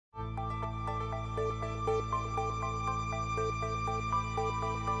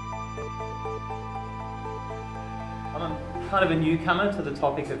I'm kind of a newcomer to the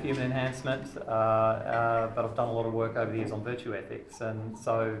topic of human enhancement, but I've done a lot of work over the years on virtue ethics, and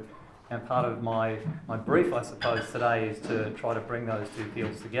so part of my brief, I suppose, today is to try to bring those two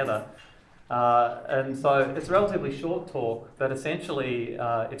fields together. And so it's a relatively short talk, but essentially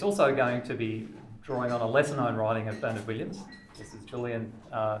it's also going to be drawing on a lesser-known writing of Bernard Williams, just as Julian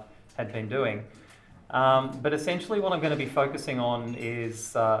had been doing. But essentially what I'm going to be focusing on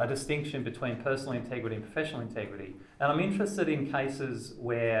is a distinction between personal integrity and professional integrity. And I'm interested in cases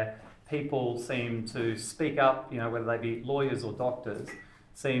where people seem to speak up, whether they be lawyers or doctors,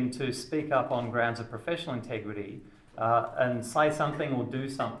 seem to speak up on grounds of professional integrity and say something or do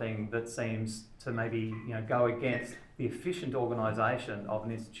something that seems to maybe go against the efficient organisation of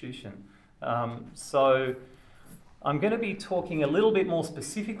an institution. So I'm going to be talking a little bit more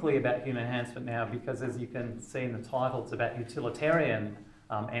specifically about human enhancement now because, as you can see in the title, it's about utilitarian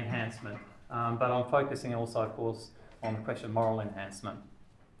enhancement. But I'm focusing also, of course, on the question of moral enhancement.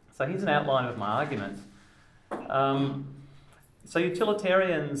 So here's an outline of my argument. So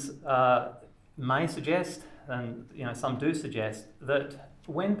utilitarians may suggest, and some do suggest, that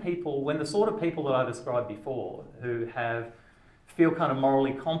when the sort of people that I described before, who feel kind of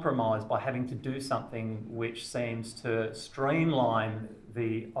morally compromised by having to do something which seems to streamline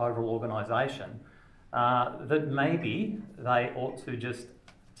the overall organisation, that maybe they ought to just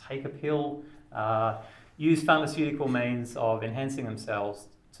take a pill, use pharmaceutical means of enhancing themselves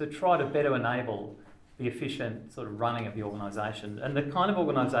to try to better enable the efficient sort of running of the organisation. And the kind of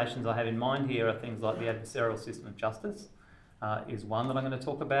organisations I have in mind here are things like the adversarial system of justice is one that I'm going to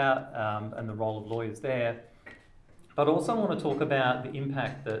talk about, and the role of lawyers there. But also I want to talk about the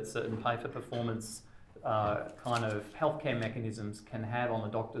impact that certain pay-for-performance kind of healthcare mechanisms can have on the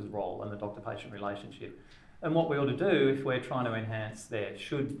doctor's role and the doctor-patient relationship. And what we ought to do if we're trying to enhance there.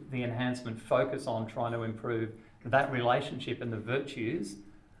 Should the enhancement focus on trying to improve that relationship and the virtues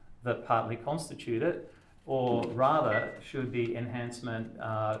that partly constitute it, or rather should the enhancement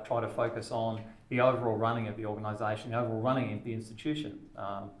try to focus on the overall running of the organisation, the overall running of the institution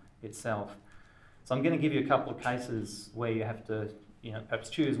itself. So I'm going to give you a couple of cases where you have to, perhaps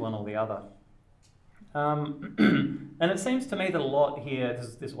choose one or the other. And it seems to me that a lot here,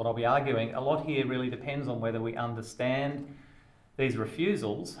 this is what I'll be arguing, a lot here really depends on whether we understand these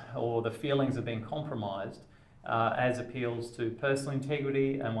refusals or the feelings of being compromised as appeals to personal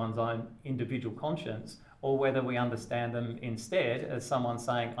integrity and one's own individual conscience, or whether we understand them instead as someone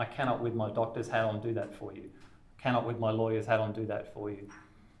saying, I cannot with my doctor's hat on do that for you, cannot with my lawyer's hat on do that for you.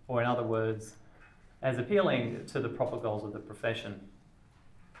 Or in other words, as appealing to the proper goals of the profession.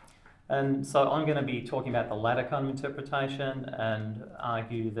 And so I'm going to be talking about the latter kind of interpretation and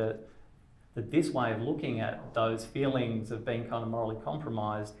argue that this way of looking at those feelings of being kind of morally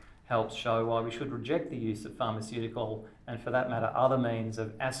compromised helps show why we should reject the use of pharmaceutical and, for that matter, other means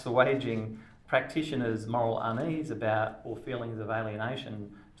of assuaging practitioners' moral unease about or feelings of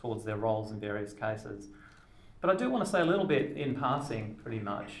alienation towards their roles in various cases. But I do want to say a little bit in passing, pretty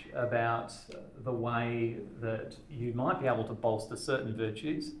much, about the way that you might be able to bolster certain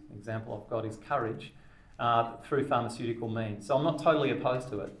virtues. The example I've got is courage, through pharmaceutical means. So I'm not totally opposed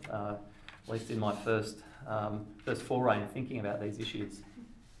to it, at least in my first foray in thinking about these issues.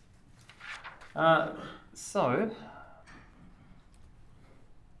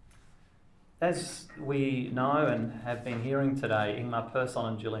 As we know and have been hearing today, Ingmar Persson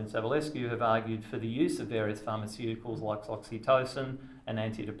and Gillian Savulescu have argued for the use of various pharmaceuticals like oxytocin and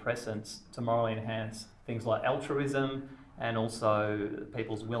antidepressants to morally enhance things like altruism and also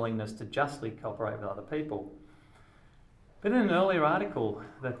people's willingness to justly cooperate with other people. But in an earlier article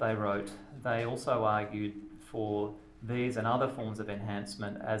that they wrote, they also argued for these and other forms of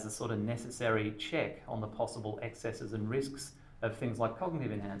enhancement as a sort of necessary check on the possible excesses and risks of things like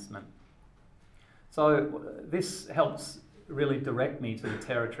cognitive enhancement. So this helps really direct me to the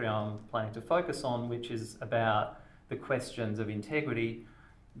territory I'm planning to focus on, which is about the questions of integrity,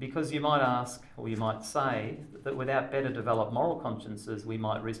 because you might ask, or you might say, that without better developed moral consciences, we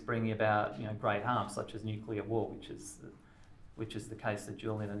might risk bringing about great harm, such as nuclear war, which is the case that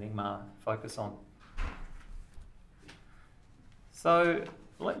Julian and Ingmar focus on. So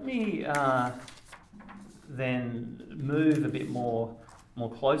let me then move a bit more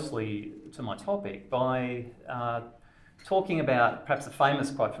closely to my topic by talking about perhaps a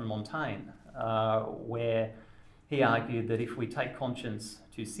famous quote from Montaigne, where he argued that if we take conscience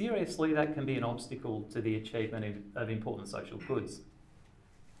too seriously, that can be an obstacle to the achievement of important social goods.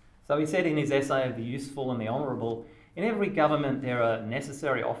 So he said in his essay of the useful and the honourable, in every government there are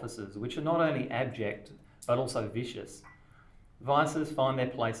necessary officers which are not only abject but also vicious. Vices find their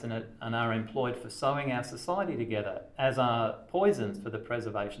place in it and are employed for sewing our society together, as are poisons for the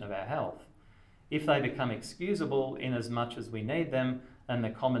preservation of our health. If they become excusable inasmuch as we need them and the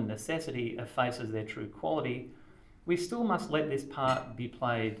common necessity effaces their true quality, we still must let this part be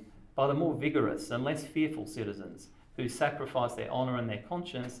played by the more vigorous and less fearful citizens who sacrifice their honour and their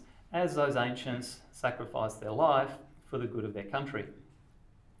conscience as those ancients sacrificed their life for the good of their country.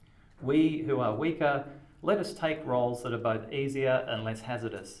 We who are weaker, let us take roles that are both easier and less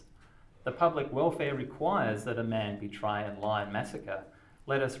hazardous. The public welfare requires that a man betray and lie and massacre.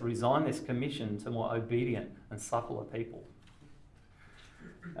 Let us resign this commission to more obedient and suppler people.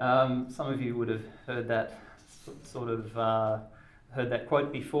 Some of you would have heard that heard that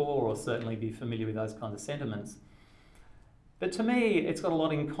quote before, or certainly be familiar with those kinds of sentiments. But to me, it's got a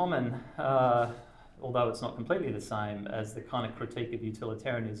lot in common, although it's not completely the same, as the kind of critique of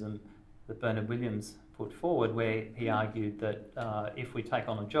utilitarianism that Bernard Williams put forward, where he argued that if we take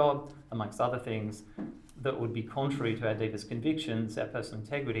on a job, amongst other things, that would be contrary to our deepest convictions, our personal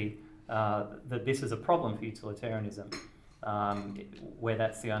integrity, that this is a problem for utilitarianism, where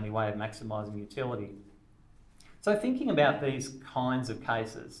that's the only way of maximising utility. So thinking about these kinds of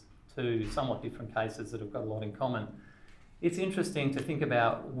cases, two somewhat different cases that have got a lot in common, it's interesting to think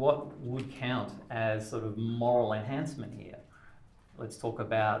about what would count as sort of moral enhancement here. Let's talk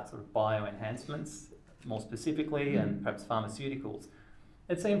about sort of bioenhancements more specifically, and perhaps pharmaceuticals.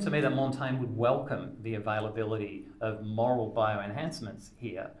 It seemed to me that Montaigne would welcome the availability of moral bioenhancements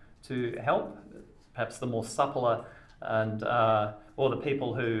here to help perhaps the more suppler and or the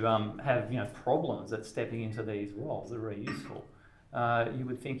people who have problems at stepping into these roles that are very useful. You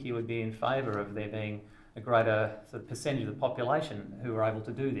would think he would be in favour of there being a greater sort of percentage of the population who are able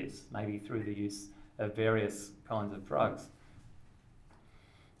to do this, maybe through the use of various kinds of drugs.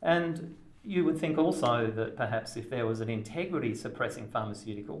 And you would think also that perhaps if there was an integrity-suppressing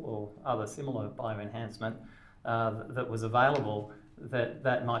pharmaceutical or other similar bioenhancement that was available,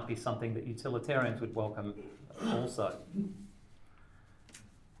 that might be something that utilitarians would welcome also.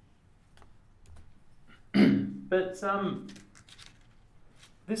 But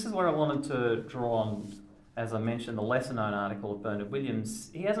this is where I wanted to draw on, as I mentioned, the lesser-known article of Bernard Williams.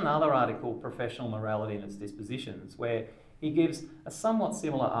 He has another article, Professional Morality and Its Dispositions, where he gives a somewhat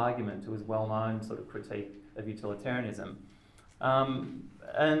similar argument to his well-known sort of critique of utilitarianism.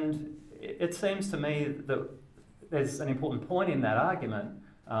 And it seems to me that there's an important point in that argument,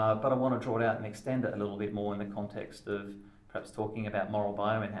 but I want to draw it out and extend it a little bit more in the context of perhaps talking about moral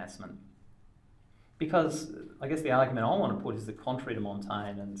bioenhancement. Because I guess the argument I want to put is that contrary to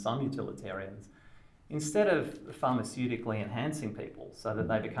Montaigne and some utilitarians, instead of pharmaceutically enhancing people so that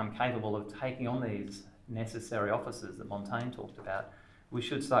they become capable of taking on these necessary offices that Montaigne talked about, we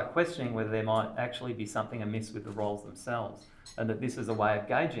should start questioning whether there might actually be something amiss with the roles themselves, and that this is a way of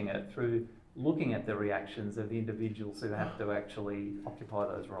gauging it through looking at the reactions of the individuals who have to actually occupy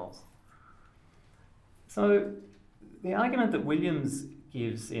those roles. So the argument that Williams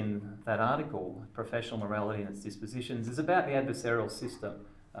gives in that article, Professional Morality and Its Dispositions, is about the adversarial system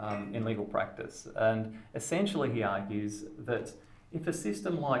in legal practice. And essentially he argues that if a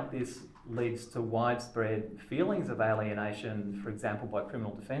system like this leads to widespread feelings of alienation, for example, by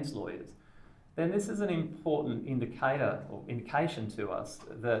criminal defence lawyers, then this is an important indicator or indication to us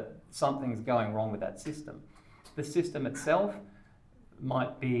that something's going wrong with that system. The system itself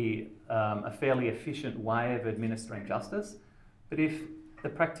might be a fairly efficient way of administering justice, but if the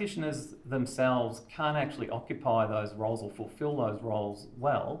practitioners themselves can't actually occupy those roles or fulfil those roles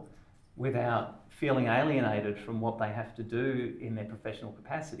well without feeling alienated from what they have to do in their professional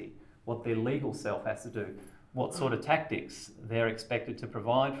capacity, what their legal self has to do, what sort of tactics they're expected to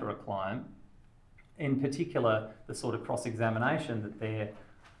provide for a client, in particular the sort of cross-examination that they're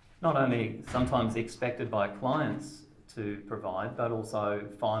not only sometimes expected by clients to provide, but also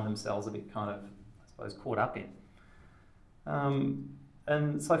find themselves a bit kind of, I suppose, caught up in.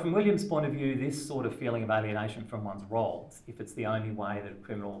 And so from Williams' point of view, this sort of feeling of alienation from one's role, if it's the only way that a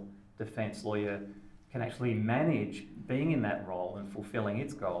criminal defence lawyer can actually manage being in that role and fulfilling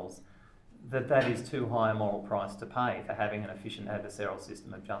its goals, that is too high a moral price to pay for having an efficient adversarial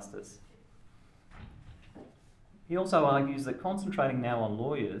system of justice. He also argues that concentrating now on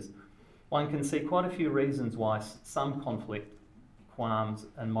lawyers, one can see quite a few reasons why some conflict, qualms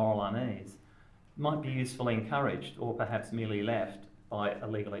and moral unease might be usefully encouraged or perhaps merely left by a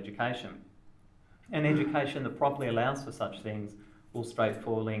legal education. An education that properly allows for such things will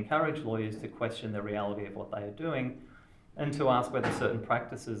straightforwardly encourage lawyers to question the reality of what they are doing and to ask whether certain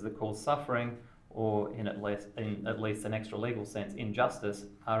practices that cause suffering or, in at least an extra legal sense, injustice,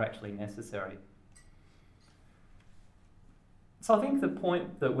 are actually necessary. So I think the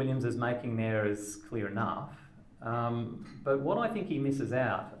point that Williams is making there is clear enough, but what I think he misses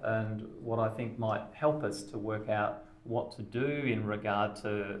out, and what I think might help us to work out what to do in regard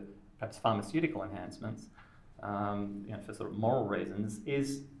to perhaps pharmaceutical enhancements, for sort of moral reasons,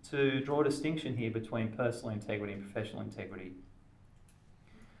 is to draw a distinction here between personal integrity and professional integrity.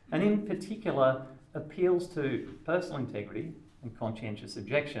 And in particular, appeals to personal integrity and conscientious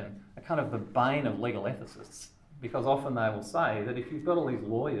objection are kind of the bane of legal ethicists, because often they will say that if you've got all these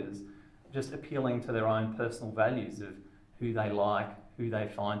lawyers just appealing to their own personal values of who they like, who they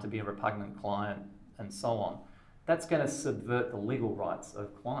find to be a repugnant client, and so on, that's going to subvert the legal rights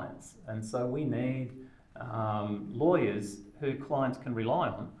of clients. And so we need lawyers who clients can rely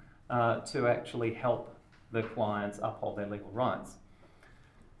on to actually help the clients uphold their legal rights.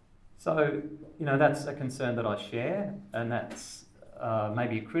 So, that's a concern that I share, and that's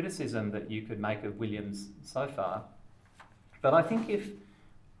maybe a criticism that you could make of Williams so far. But I think if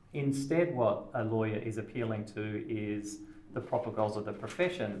instead what a lawyer is appealing to is the proper goals of the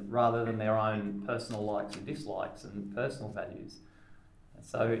profession rather than their own personal likes and dislikes and personal values,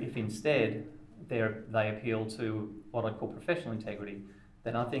 so if instead they appeal to what I call professional integrity,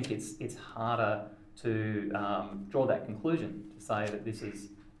 then I think it's harder to draw that conclusion, to say that this is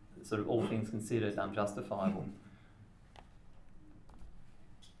sort of all things considered unjustifiable.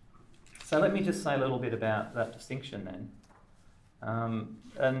 So let me just say a little bit about that distinction then.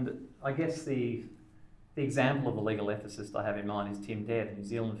 And I guess the example of a legal ethicist I have in mind is Tim Debb, a New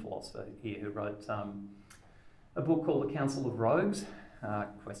Zealand philosopher here, who wrote a book called The Council of Rogues, ?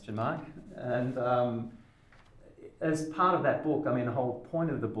 And as part of that book, the whole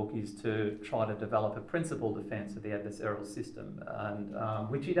point of the book is to try to develop a principled defence of the adversarial system, and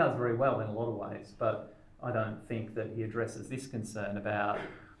which he does very well in a lot of ways, but I don't think that he addresses this concern about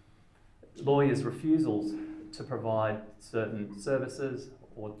lawyers' refusals to provide certain services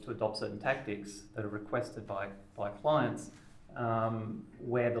or to adopt certain tactics that are requested by clients,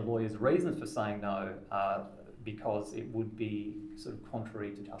 where the lawyer's reasons for saying no are because it would be sort of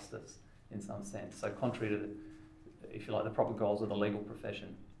contrary to justice in some sense, so contrary to if you like, the proper goals of the legal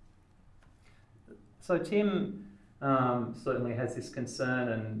profession. So Tim certainly has this concern,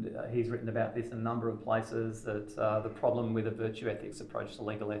 and he's written about this in a number of places, that the problem with a virtue ethics approach to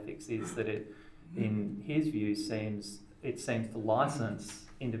legal ethics is that it, in his view, seems to license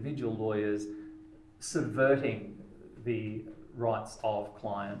individual lawyers subverting the rights of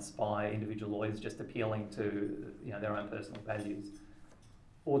clients by individual lawyers just appealing to their own personal values,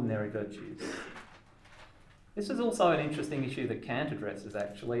 ordinary virtues. This is also an interesting issue that Kant addresses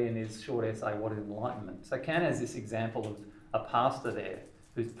actually in his short essay, What is Enlightenment? So Kant has this example of a pastor there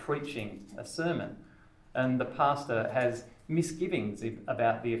who's preaching a sermon, and the pastor has misgivings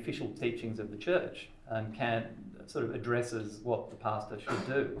about the official teachings of the church, and Kant sort of addresses what the pastor should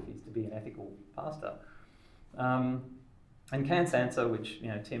do if he's to be an ethical pastor. And Kant's answer, which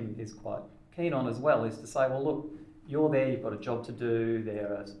Tim is quite keen on as well, is to say, well, look, you're there, you've got a job to do,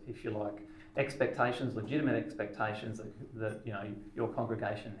 there are, if you like, expectations, legitimate expectations that your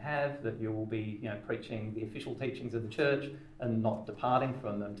congregation have, that you will be preaching the official teachings of the church and not departing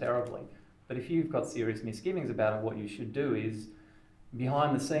from them terribly. But if you've got serious misgivings about it, what you should do is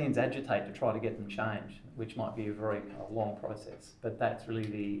behind the scenes agitate to try to get them changed, which might be a very long process. But that's really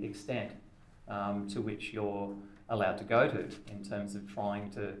the extent to which you're allowed to go to in terms of trying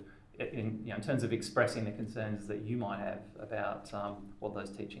to, in terms of expressing the concerns that you might have about what those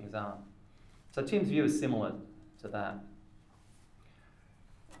teachings are. So Tim's view is similar to that.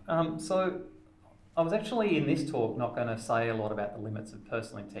 So I was actually in this talk not going to say a lot about the limits of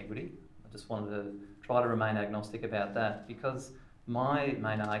personal integrity. I just wanted to try to remain agnostic about that, because my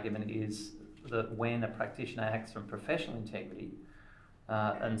main argument is that when a practitioner acts from professional integrity,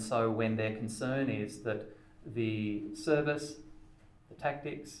 and so when their concern is that the service, the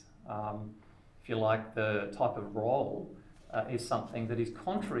tactics, if you like, the type of role is something that is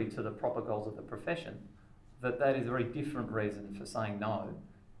contrary to the proper goals of the profession, that is a very different reason for saying no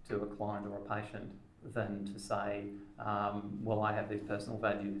to a client or a patient than to say, well, I have these personal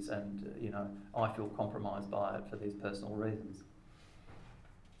values and I feel compromised by it for these personal reasons.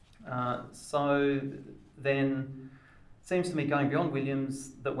 So then it seems to me, going beyond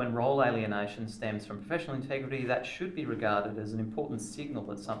Williams, that when role alienation stems from professional integrity, that should be regarded as an important signal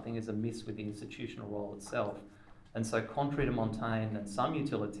that something is amiss with the institutional role itself. And so, contrary to Montaigne and some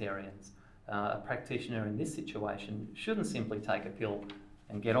utilitarians, a practitioner in this situation shouldn't simply take a pill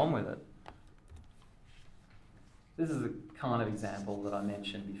and get on with it. This is the kind of example that I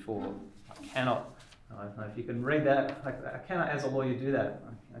mentioned before. I don't know if you can read that. I cannot, as a lawyer, do that.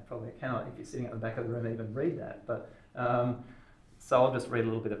 I probably cannot, if you're sitting at the back of the room, even read that. But So I'll just read a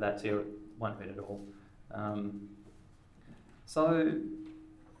little bit of that to you. I won't read it all. So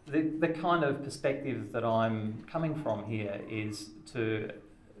the kind of perspective that I'm coming from here is to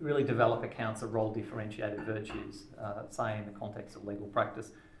really develop accounts of role-differentiated virtues, say in the context of legal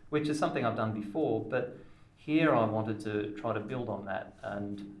practice, which is something I've done before, but here I wanted to try to build on that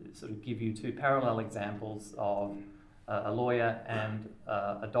and sort of give you two parallel examples of a lawyer and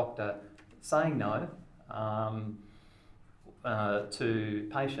a doctor saying no to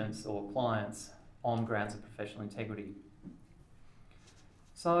patients or clients on grounds of professional integrity.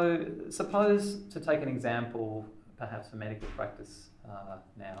 So suppose, to take an example, perhaps for medical practice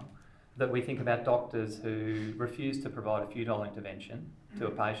now, that we think about doctors who refuse to provide a futile intervention to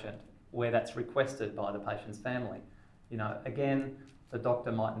a patient where that's requested by the patient's family. You know, again, the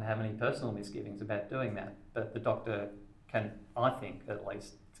doctor mightn't have any personal misgivings about doing that, but the doctor can, I think at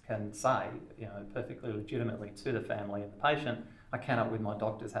least, can say, you know, perfectly legitimately to the family and the patient, I cannot with my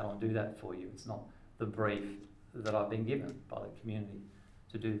doctor's hat on do that for you. It's not the brief that I've been given by the community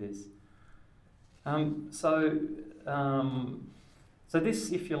to do this. So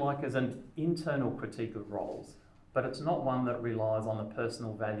this, if you like, is an internal critique of roles, but it's not one that relies on the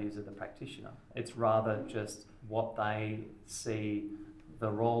personal values of the practitioner. It's rather just what they see the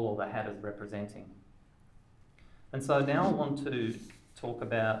role or the hat as representing. And so now I want to talk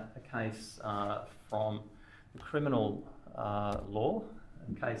about a case from criminal law,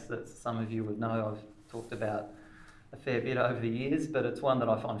 a case that some of you would know I've talked about a fair bit over the years, but it's one that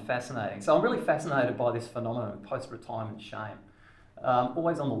I find fascinating. So I'm really fascinated by this phenomenon of post-retirement shame.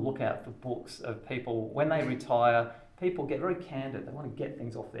 Always on the lookout for books of people, when they retire, people get very candid. They want to get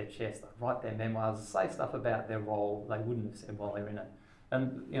things off their chest. They write their memoirs, say stuff about their role they wouldn't have said while they're in it.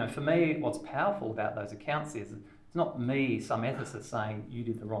 And you know, for me, what's powerful about those accounts is it's not me, some ethicist, saying you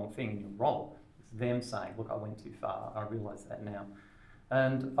did the wrong thing in your role. It's them saying, look, I went too far. I realise that now.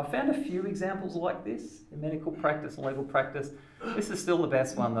 And I found a few examples like this in medical practice and legal practice. This is still the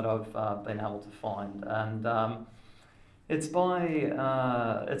best one that I've been able to find. And it's from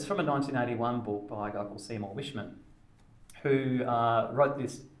a 1981 book by a guy called Seymour Wishman, who wrote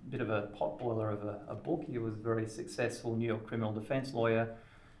this bit of a potboiler of a book. He was a very successful New York criminal defence lawyer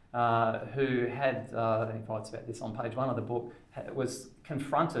who had, and he writes about this on page 1 of the book, was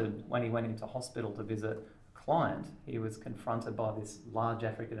confronted when he went into hospital to visit a client. He was confronted by this large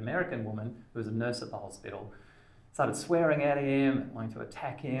African-American woman who was a nurse at the hospital, started swearing at him, wanting to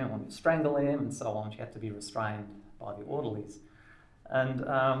attack him, wanting to strangle him, and so on. She had to be restrained by the orderlies. And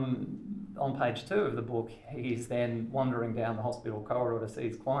on page 2 of the book, he's then wandering down the hospital corridor to see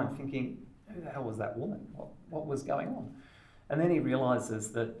his client, thinking, who the hell was that woman? What was going on? And then he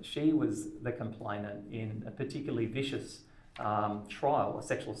realises that she was the complainant in a particularly vicious trial, a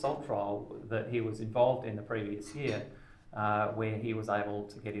sexual assault trial that he was involved in the previous year, where he was able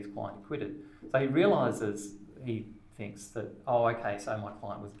to get his client acquitted. So he realises, he thinks that, oh, okay, so my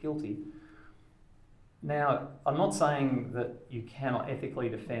client was guilty. Now, I'm not saying that you cannot ethically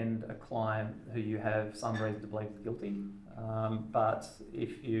defend a client who you have some reason to believe is guilty, but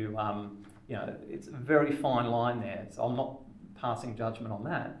if you, you know, it's a very fine line there. So I'm not passing judgment on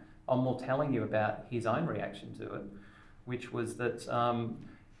that. I'm more telling you about his own reaction to it, which was that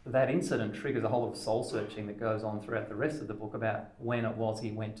that incident triggers a whole lot of soul searching that goes on throughout the rest of the book about when it was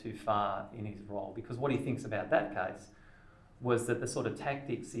he went too far in his role. Because what he thinks about that case was that the sort of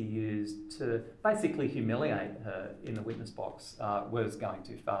tactics he used to basically humiliate her in the witness box was going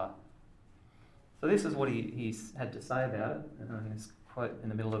too far. So this is what he had to say about it, and this quote in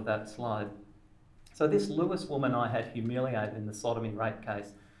the middle of that slide. So this Lewis woman I had humiliated in the sodomy rape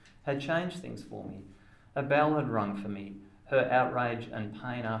case had changed things for me. A bell had rung for me. Her outrage and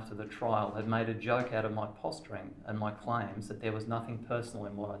pain after the trial had made a joke out of my posturing and my claims that there was nothing personal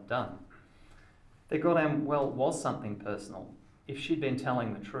in what I'd done. There goddamn well was something personal. If she'd been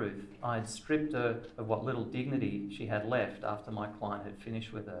telling the truth, I had stripped her of what little dignity she had left after my client had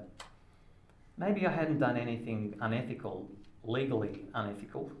finished with her. Maybe I hadn't done anything unethical, legally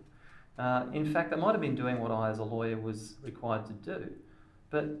unethical. In fact, I might have been doing what I as a lawyer was required to do,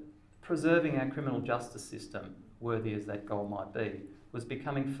 but preserving our criminal justice system, worthy as that goal might be, was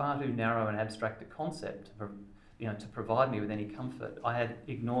becoming far too narrow and abstract a concept to provide me with any comfort. I had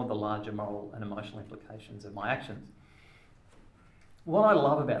ignored the larger moral and emotional implications of my actions. What I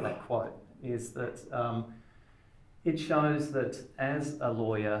love about that quote is that it shows that as a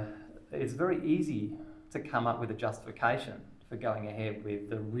lawyer, it's very easy to come up with a justification for going ahead with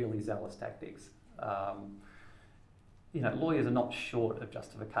the really zealous tactics. Lawyers are not short of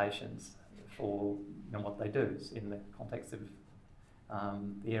justifications for what they do in the context of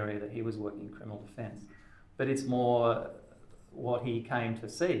the area that he was working in criminal defence. But it's more what he came to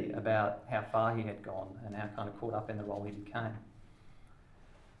see about how far he had gone and how kind of caught up in the role he became.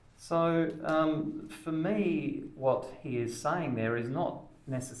 So for me, what he is saying there is not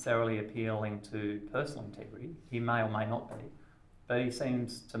necessarily appealing to personal integrity. He may or may not be, but he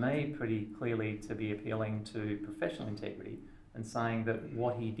seems to me pretty clearly to be appealing to professional integrity and saying that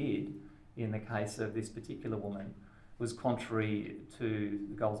what he did in the case of this particular woman was contrary to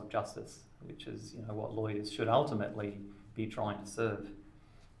the goals of justice, which is, you know, what lawyers should ultimately be trying to serve.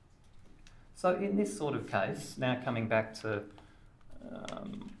 So in this sort of case, now coming back to,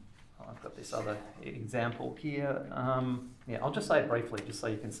 I've got this other example here. Yeah, I'll just say it briefly, just so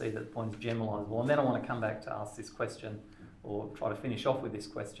you can see that the point is generalisable, and then I want to come back to ask this question, or try to finish off with this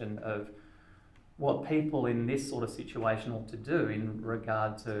question of what people in this sort of situation ought to do in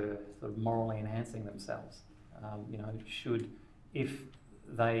regard to sort of morally enhancing themselves. You know, if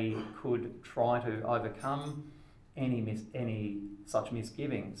they could try to overcome any such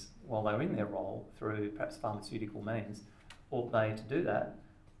misgivings while they were in their role through perhaps pharmaceutical means, ought they to do that,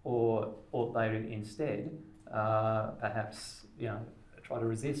 or ought they instead perhaps, you know, try to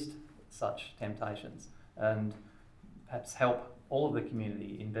resist such temptations and perhaps help all of the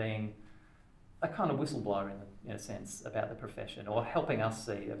community in being a kind of whistleblower in a sense about the profession, or helping us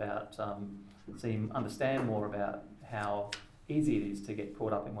understand more about how easy it is to get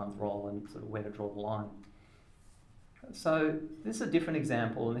caught up in one's role and sort of where to draw the line. So this is a different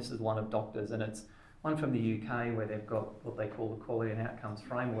example, and this is one of doctors, and it's one from the UK where they've got what they call the Quality and Outcomes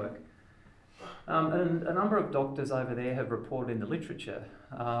Framework. And a number of doctors over there have reported in the literature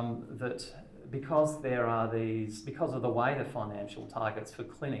that because of the way the financial targets for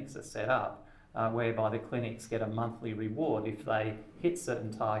clinics are set up, whereby the clinics get a monthly reward if they hit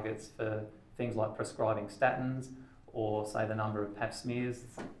certain targets for things like prescribing statins, or say the number of pap smears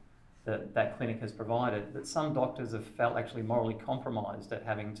that clinic has provided, that some doctors have felt actually morally compromised at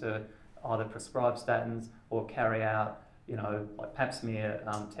having to either prescribe statins or carry out, you know, like pap smear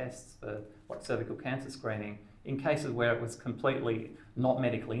tests for like cervical cancer screening in cases where it was completely not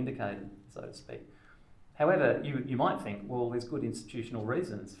medically indicated, so to speak. However, you might think, well, there's good institutional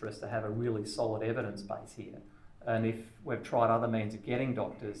reasons for us to have a really solid evidence base here. And if we've tried other means of getting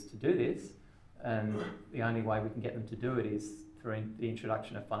doctors to do this, and the only way we can get them to do it is through the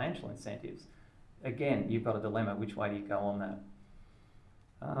introduction of financial incentives, again, you've got a dilemma. Which way do you go on that?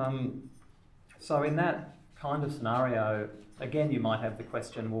 So in that kind of scenario, again, you might have the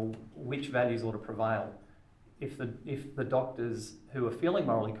question, well, which values ought to prevail? If the doctors who are feeling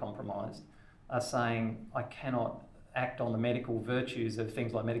morally compromised are saying, I cannot act on the medical virtues of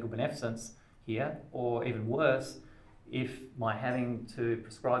things like medical beneficence here, or even worse, if my having to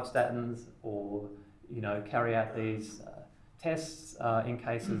prescribe statins or, you know, carry out these tests in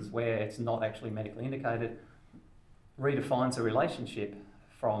cases where it's not actually medically indicated, redefines a relationship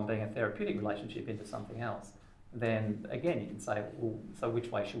from being a therapeutic relationship into something else, then again you can say, well, so which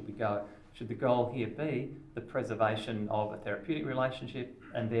way should we go? Should the goal here be the preservation of a therapeutic relationship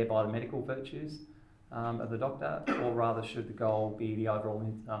and thereby the medical virtues of the doctor, or rather should the goal be the overall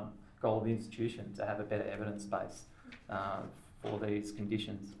goal of the institution to have a better evidence base for these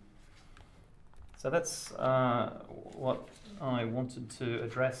conditions? So that's what I wanted to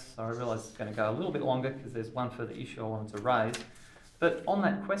address. So I realise it's going to go a little bit longer because there's one further issue I wanted to raise. But on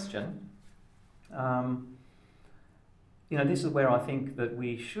that question, you know, this is where I think that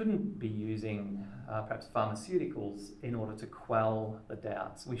we shouldn't be using perhaps pharmaceuticals in order to quell the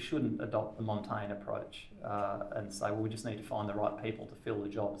doubts. We shouldn't adopt the Montaigne approach and say, well, we just need to find the right people to fill the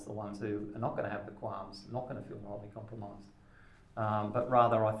jobs, the ones who are not going to have the qualms, not going to feel morally compromised. But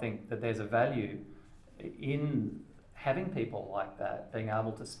rather, I think that there's a value in having people like that being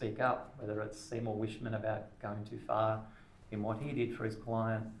able to speak up, whether it's Seymour Wishman about going too far in what he did for his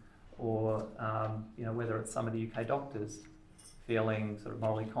client, or you know, whether it's some of the UK doctors feeling sort of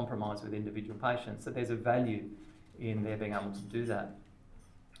morally compromised with individual patients, that there's a value in their being able to do that,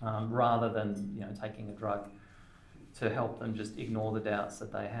 rather than, you know, taking a drug to help them just ignore the doubts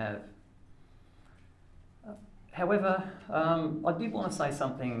that they have. However, I did want to say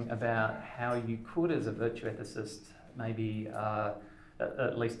something about how you could, as a virtue ethicist, maybe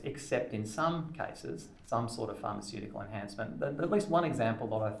at least accept in some cases some sort of pharmaceutical enhancement. At least one example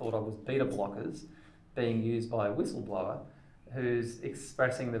that I thought of was beta blockers being used by a whistleblower who's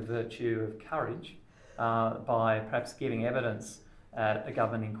expressing the virtue of courage by perhaps giving evidence at a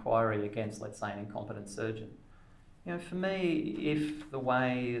government inquiry against, let's say, an incompetent surgeon. You know, for me, if the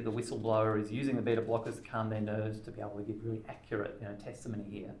way the whistleblower is using the beta blockers to calm their nerves to be able to give really accurate, you know, testimony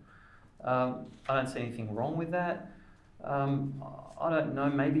here, I don't see anything wrong with that. I don't know,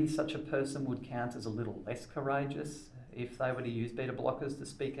 maybe such a person would count as a little less courageous if they were to use beta blockers to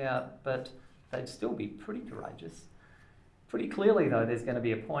speak out, but they'd still be pretty courageous. Pretty clearly, though, there's going to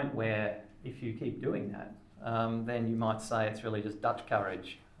be a point where if you keep doing that, then you might say it's really just Dutch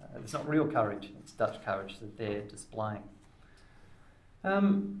courage. It's not real courage, it's Dutch courage that they're displaying.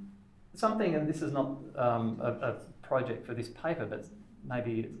 Something, and this is not a project for this paper, but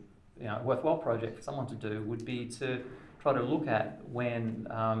maybe a worthwhile project for someone to do, would be to try to look at when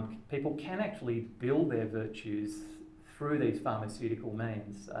people can actually build their virtues through these pharmaceutical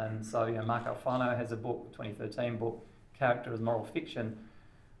means. And so, Mark Alfano has a book, a 2013 book, Character as Moral Fiction,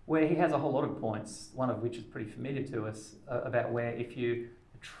 where he has a whole lot of points, one of which is pretty familiar to us, about where if you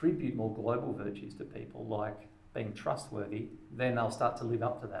attribute more global virtues to people, like being trustworthy, then they'll start to live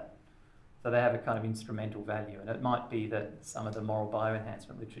up to that. So they have a kind of instrumental value, and it might be that some of the moral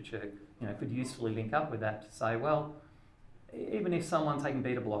bioenhancement literature, could usefully link up with that to say, well, even if someone taking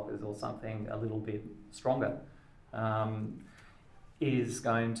beta blockers or something a little bit stronger is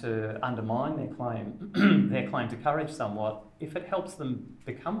going to undermine their claim to courage somewhat, if it helps them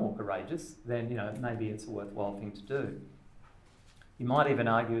become more courageous, then maybe it's a worthwhile thing to do. You might even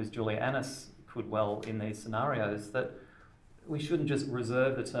argue, as Julia Annis could well in these scenarios, that we shouldn't just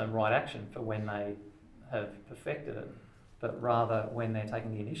reserve the term right action for when they have perfected it, but rather when they're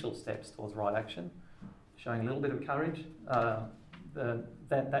taking the initial steps towards right action, showing a little bit of courage,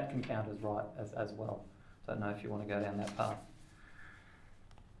 that can count as right as well. Don't know if you want to go down that path.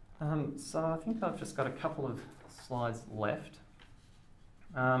 So I think I've just got a couple of slides left.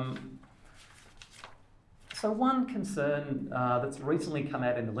 So one concern that's recently come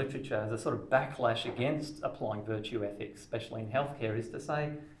out in the literature as a sort of backlash against applying virtue ethics, especially in healthcare, is to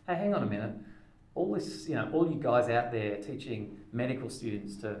say, hey, hang on a minute, all this, all you guys out there teaching medical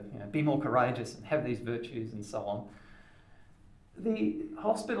students to, be more courageous and have these virtues and so on, the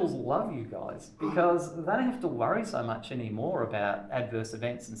hospitals love you guys because they don't have to worry so much anymore about adverse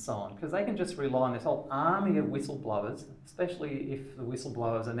events and so on, because they can just rely on this whole army of whistleblowers, especially if the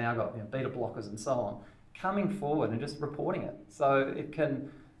whistleblowers are now got beta blockers and so on, coming forward and just reporting it. So it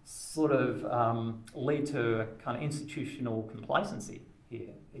can sort of lead to a kind of institutional complacency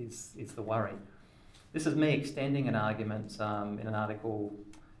here, is the worry. This is me extending an argument in an article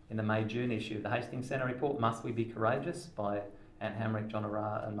in the May-June issue of the Hastings Centre report, Must We Be Courageous, by Anne Hamrick, John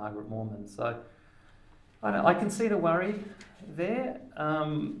Arra and Margaret Moorman. So I can see the worry there.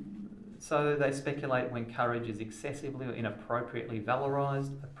 So they speculate when courage is excessively or inappropriately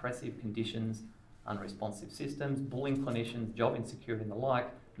valorised, oppressive conditions, unresponsive systems, bullying clinicians, job insecurity and the like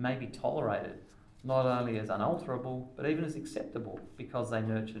may be tolerated, not only as unalterable, but even as acceptable because they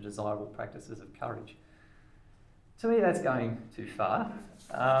nurture desirable practices of courage. To me, that's going too far.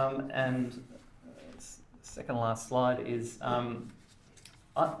 And second last slide is,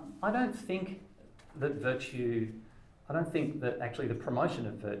 I don't think that actually the promotion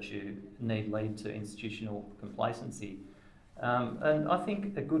of virtue need lead to institutional complacency. And I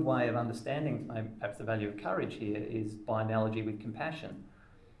think a good way of understanding perhaps the value of courage here is by analogy with compassion.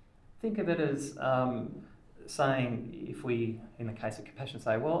 Think of it as saying, if we, in the case of compassion,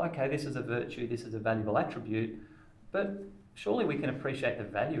 say, well, okay, this is a virtue, this is a valuable attribute, but surely we can appreciate the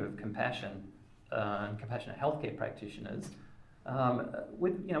value of compassion and compassionate healthcare practitioners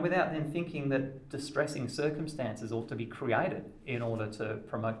without then thinking that distressing circumstances ought to be created in order to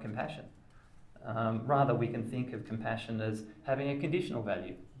promote compassion. Rather, we can think of compassion as having a conditional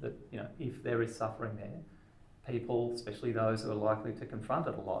value, that if there is suffering there, people, especially those who are likely to confront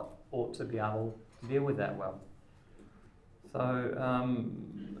it a lot, ought to be able to deal with that well. So,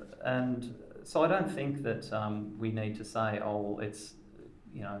 so I don't think that we need to say, oh, well, it's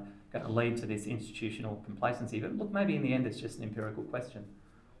going to lead to this institutional complacency. But look, maybe in the end, it's just an empirical question.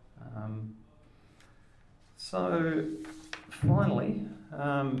 So, finally,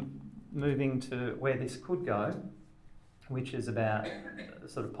 moving to where this could go, which is about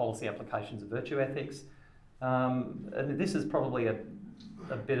sort of policy applications of virtue ethics. And this is probably a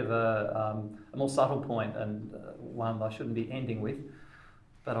bit of a more subtle point, and one I shouldn't be ending with,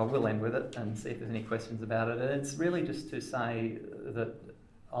 but I will end with it and see if there's any questions about it. And it's really just to say that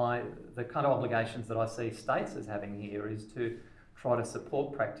the kind of obligations that I see states as having here is to try to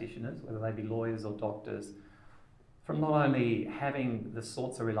support practitioners, whether they be lawyers or doctors, from not only having the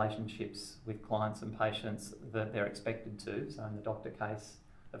sorts of relationships with clients and patients that they're expected to, so in the doctor case,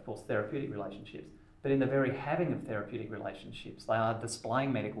 of course, therapeutic relationships, but in the very having of therapeutic relationships, they are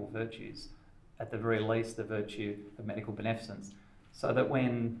displaying medical virtues, at the very least the virtue of medical beneficence, so that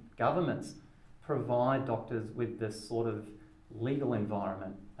when governments provide doctors with this sort of legal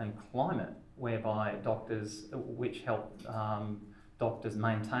environment and climate whereby which help doctors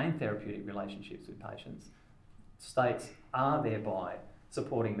maintain therapeutic relationships with patients, states are thereby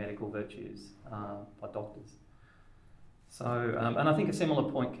supporting medical virtues by doctors. So, and I think a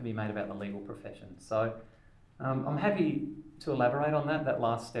similar point can be made about the legal profession. So I'm happy to elaborate on that. That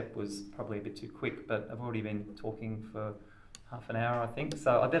last step was probably a bit too quick, but I've already been talking for half an hour, I think.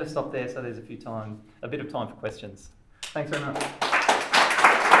 So I better stop there so there's a bit of time for questions. Thanks very much.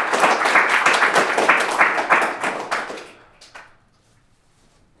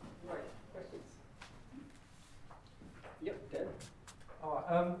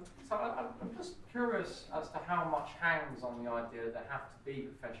 So I'm just curious as to how much hangs on the idea that there have to be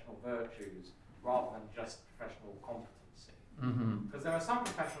professional virtues rather than just professional competency. Because there are some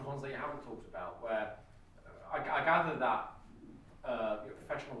professional ones that you haven't talked about where I gather that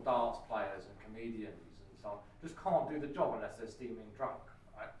professional darts players and comedians and so on just can't do the job unless they're steaming drunk.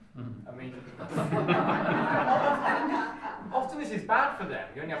 Right? I mean, often this is bad for them.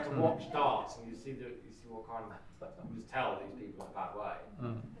 You only have to watch darts and you see what kind of, you just tell these people in a bad way.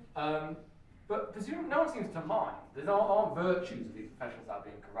 But presumably no one seems to mind. There aren't virtues of these professions that are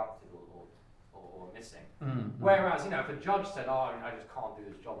being corrupted or missing. Whereas, if a judge said, "Oh, I just can't do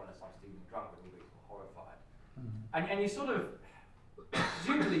this job unless I'm steaming drunk," then you'd be horrified. And you sort of,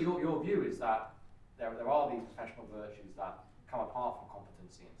 presumably your view is that there are these professional virtues that come apart from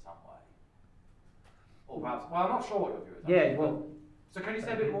competency in some way. Or perhaps, well, I'm not sure what your view is. Yeah, well... So can you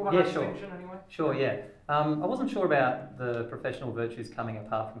say a bit more about that distinction anyway? Sure, yeah. I wasn't sure about the professional virtues coming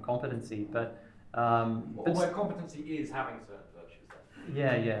apart from competency, but... where competency is having certain virtues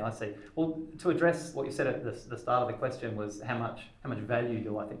then. Yeah, I see. Well, to address what you said at the start of the question was how much value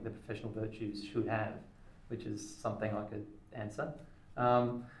do I think the professional virtues should have, which is something I could answer.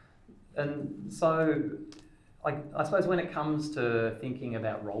 And so I suppose when it comes to thinking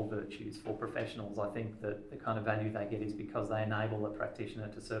about role virtues for professionals, I think that the kind of value they get is because they enable a practitioner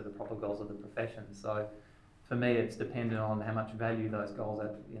to serve the proper goals of the profession. So for me, it's dependent on how much value those goals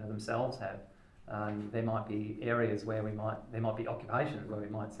themselves have. There might be areas where there might be occupations where we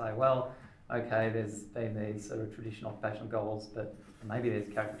might say, well, okay, there's been these sort of traditional occupational goals, but maybe there's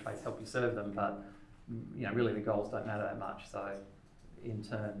character traits help you serve them, but really the goals don't matter that much. So in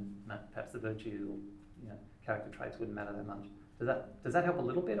turn, perhaps the virtues or character traits wouldn't matter that much. Does that help a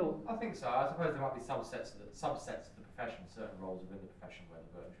little bit, or? I think so. I suppose there might be subsets of the profession, certain roles within the profession where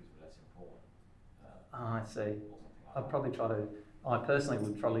the virtues are less important. I see. I'd probably I personally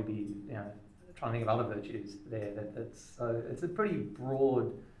would probably be trying to think of other virtues there. So it's a pretty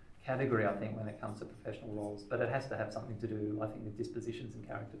broad category, I think, when it comes to professional roles, but it has to have something to do, I think, with dispositions and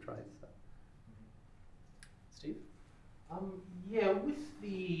character traits. So. Steve? Yeah, with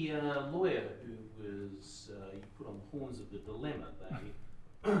the lawyer who was you put on the horns of the dilemma,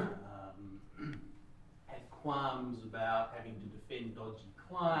 they had qualms about having to defend dodgy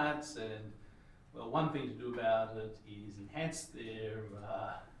clients, and well, one thing to do about it is enhance their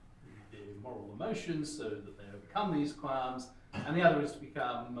moral emotions so that they overcome these qualms, and the other is to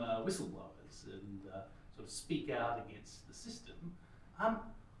become whistleblowers and sort of speak out against the system.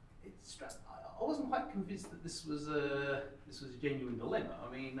 I wasn't quite convinced that this was a genuine dilemma.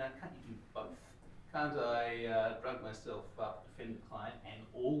 I mean, can't you do both? Can't I drug myself up, defend the client, and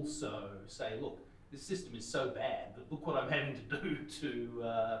also say, look, this system is so bad that look what I'm having to do to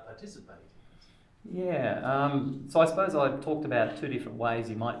participate? Yeah, so I suppose I talked about two different ways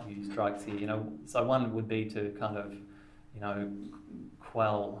you might use drugs here. So one would be to kind of,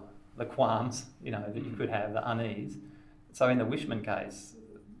 quell the qualms, that you could have, the unease. So in the Wishman case,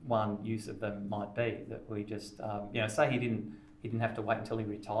 one use of them might be that we just, say he didn't have to wait until he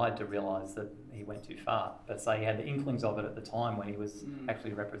retired to realise that he went too far, but say he had the inklings of it at the time when he was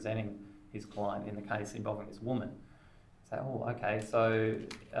actually representing his client in the case involving this woman. Say, oh, okay, so,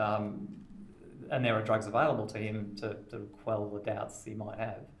 and there are drugs available to him to quell the doubts he might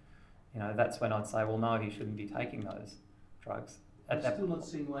have. That's when I'd say, well, no, he shouldn't be taking those drugs. I'm still not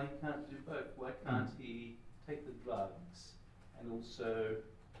seeing why he can't do both. Why can't he take the drugs and also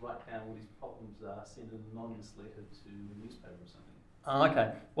write down what his problems are, send an anonymous letter to a newspaper or something?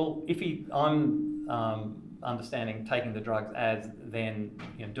 Okay. Well, I'm understanding taking the drugs as then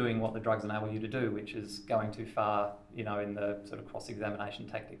doing what the drugs enable you to do, which is going too far, in the sort of cross-examination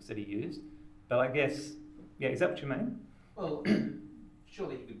tactics that he used. But I guess, yeah, is that what you mean? Well,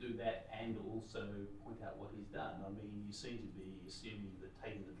 surely he could do that and also point out what he's done. I mean, you seem to be assuming that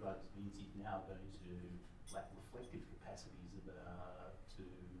taking the drugs means he's now going to lack reflective capacities to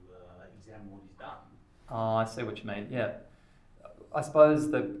examine what he's done. Oh, I see what you mean, yeah. I suppose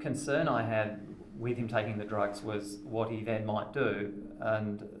the concern I had with him taking the drugs was what he then might do,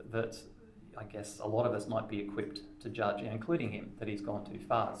 and that I guess a lot of us might be equipped to judge, including him, that he's gone too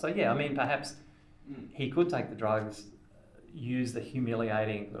far. So yeah, I mean, perhaps he could take the drugs, use the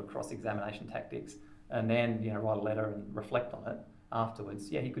humiliating sort of cross-examination tactics, and then write a letter and reflect on it afterwards.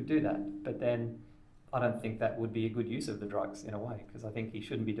 Yeah, he could do that, but then I don't think that would be a good use of the drugs in a way, because I think he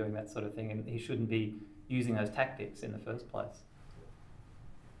shouldn't be doing that sort of thing, and he shouldn't be using those tactics in the first place.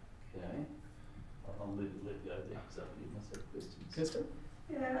 Okay, I'll let you go there because I must have questions. Kirsten?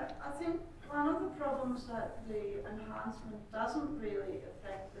 Yeah, I think one of the problems that the enhancement doesn't really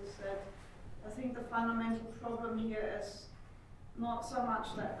affect is that I think the fundamental problem here is not so much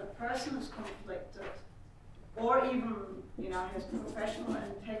that the person is conflicted or even, his professional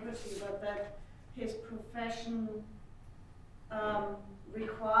integrity, but that his profession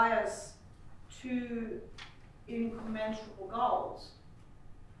requires two incommensurable goals.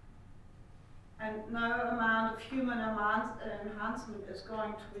 And no amount of human enhancement is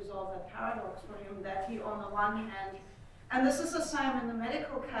going to resolve that paradox for him, that he, on the one hand, and this is the same in the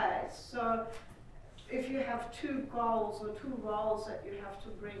medical case, so if you have two goals or two roles that you have to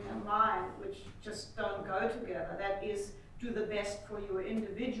bring in line, which just don't go together, that is, do the best for your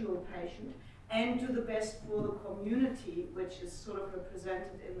individual patient and do the best for the community, which is sort of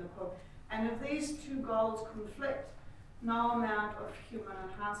represented in the and if these two goals conflict, no amount of human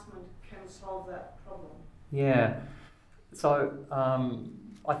enhancement can solve that problem. Yeah. So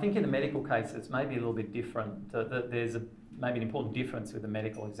I think in the medical case it's maybe a little bit different. There's maybe an important difference with the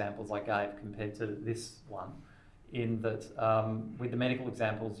medical examples I gave compared to this one, in that with the medical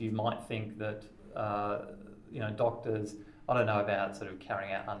examples you might think that doctors, I don't know about sort of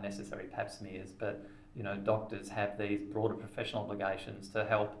carrying out unnecessary pap smears, but doctors have these broader professional obligations to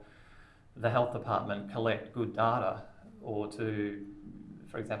help the health department collect good data, or to,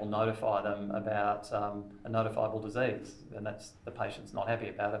 for example, notify them about a notifiable disease, and that's the patient's not happy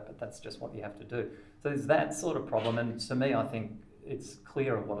about it, but that's just what you have to do. So there's that sort of problem, and to me I think it's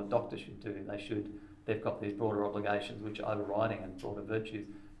clear of what a doctor should do. They've got these broader obligations which are overriding and broader virtues.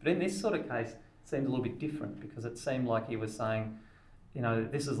 But in this sort of case it seemed a little bit different, because it seemed like he was saying,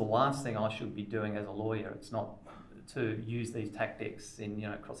 this is the last thing I should be doing as a lawyer. It's not to use these tactics in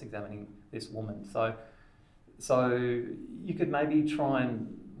cross-examining this woman. So you could maybe try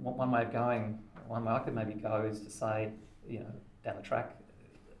and, one way I could maybe go is to say, down the track,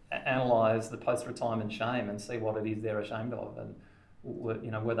 analyse the post-retirement shame and see what it is they're ashamed of, and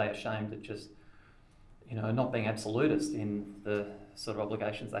were they ashamed at just not being absolutist in the sort of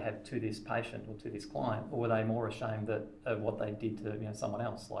obligations they had to this patient or to this client, or were they more ashamed of what they did to someone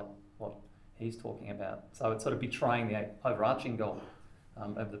else, like what he's talking about. So it's sort of betraying the overarching goal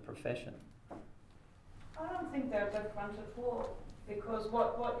of the profession. I don't think they're different at all, because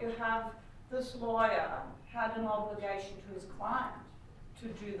what you have, this lawyer had an obligation to his client to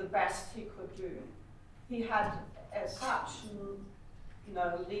do the best he could do. He had, as such,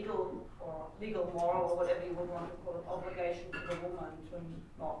 legal, moral, or whatever you would want to call it, obligation to the woman to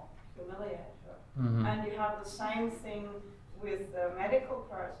not humiliate her. Mm-hmm. And you have the same thing with the medical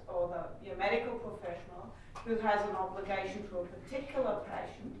person or the medical professional, who has an obligation to a particular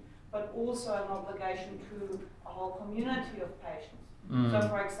patient, but also an obligation to a whole community of patients. So,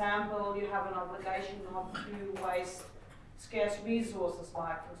 for example, you have an obligation not to waste scarce resources,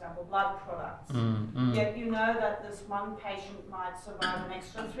 like, for example, blood products. Yet you know that this one patient might survive an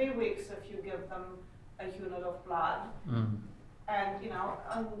extra 3 weeks if you give them a unit of blood. And,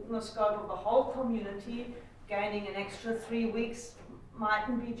 on the scope of the whole community, gaining an extra 3 weeks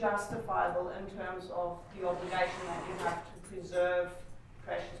mightn't be justifiable in terms of the obligation that you have to preserve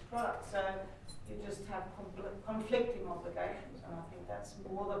precious products. So you just have conflicting obligations, and I think that's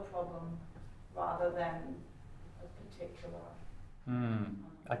more the problem rather than a particular.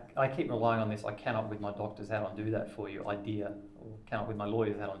 I keep relying on this, I cannot with my doctor's hat on do that for you idea, or cannot with my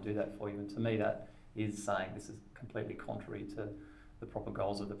lawyer's hat on do that for you, and to me that is saying this is completely contrary to the proper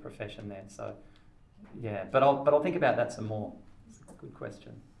goals of the profession there. So yeah, but I'll think about that some more. It's a good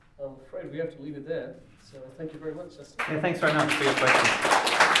question. I'm afraid we have to leave it there. So thank you very much, Justin. Yeah, thanks very much for your questions.